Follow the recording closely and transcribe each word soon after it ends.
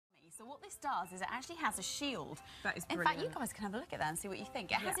So what this does is it actually has a shield. That is In brilliant. fact, you guys can have a look at that and see what you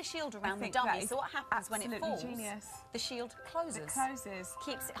think. It has a shield around the think dummy, that so what happens when it falls? genius. The shield closes. It closes.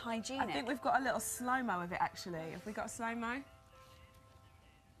 Keeps it hygienic. I think we've got a little slow-mo of it, actually. Have we got a slow-mo?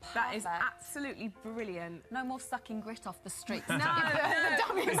 That is absolutely brilliant. No more sucking grit off the streets. No,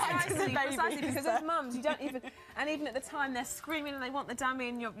 precisely, because as mums, you don't even... And even at the time, they're screaming and they want the dummy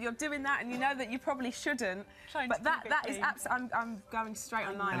and you're doing that and you know that you probably shouldn't. But that is absolutely... I'm going straight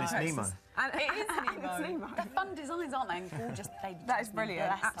on mine. And it's Nemo. And it is Nemo. They're fun designs, aren't they? And gorgeous baby. That is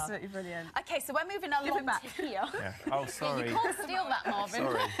brilliant. Absolutely brilliant. OK, so we're moving along to here. Yeah. Oh, sorry. You can't steal that, Marvin.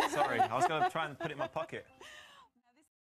 Sorry. I was going to try and put it in my pocket.